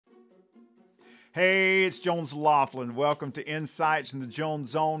Hey, it's Jones Loflin. Welcome to Insights in the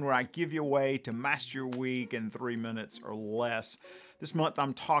Jones Zone, where I give you a way to master your week in 3 minutes or less. This month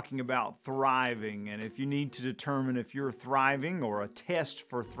I'm talking about thriving, and if you need to determine if you're thriving, or a test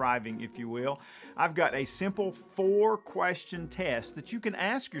for thriving, if you will, I've got a simple 4-question test that you can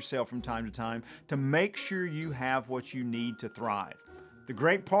ask yourself from time to time to make sure you have what you need to thrive. The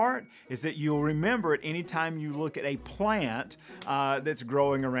great part is that you'll remember it anytime you look at a plant that's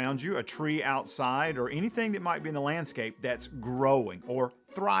growing around you, a tree outside, or anything that might be in the landscape that's growing or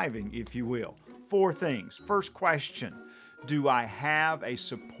thriving, if you will. 4 things. First question, do I have a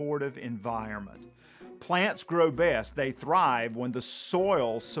supportive environment? Plants grow best, they thrive when the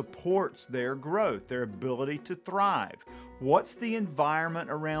soil supports their growth, their ability to thrive. What's the environment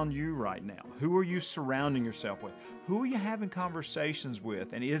around you right now? Who are you surrounding yourself with? Who are you having conversations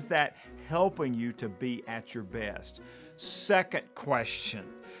with? And is that helping you to be at your best? Second question.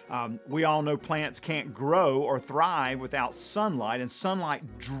 We all know plants can't grow or thrive without sunlight, and sunlight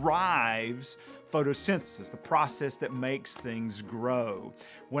drives photosynthesis, the process that makes things grow.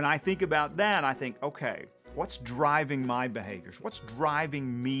 When I think about that, I think, okay, what's driving my behaviors? What's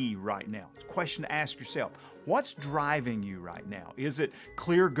driving me right now? It's a question to ask yourself. What's driving you right now? Is it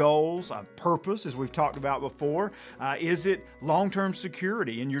clear goals, purpose, as we've talked about before? Is it long-term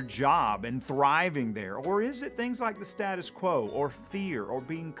security in your job and thriving there? Or is it things like the status quo, or fear, or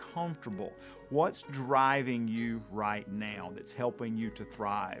being comfortable? What's driving you right now that's helping you to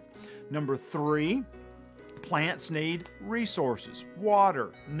thrive? Number 3, plants need resources,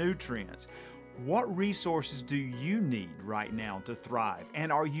 water, nutrients. What resources do you need right now to thrive?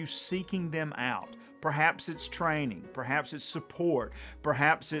 And are you seeking them out? Perhaps it's training, perhaps it's support,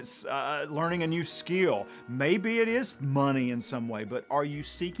 perhaps it's learning a new skill. Maybe it is money in some way, but are you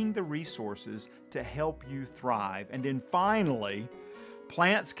seeking the resources to help you thrive? And then finally,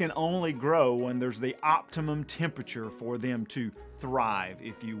 plants can only grow when there's the optimum temperature for them to thrive,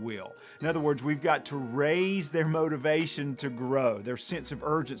 if you will. In other words, we've got to raise their motivation to grow, their sense of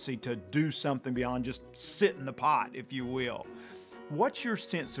urgency to do something beyond just sit in the pot, if you will. What's your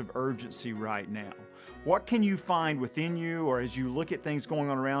sense of urgency right now? What can you find within you, or as you look at things going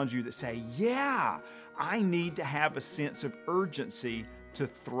on around you, that say, yeah, I need to have a sense of urgency to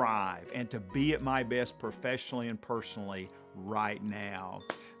thrive and to be at my best professionally and personally right now?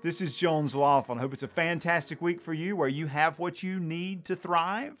 This is Jones Loflin. I hope it's a fantastic week for you, where you have what you need to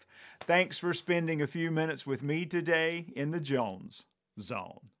thrive. Thanks for spending a few minutes with me today in the Jones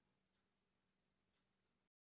Zone.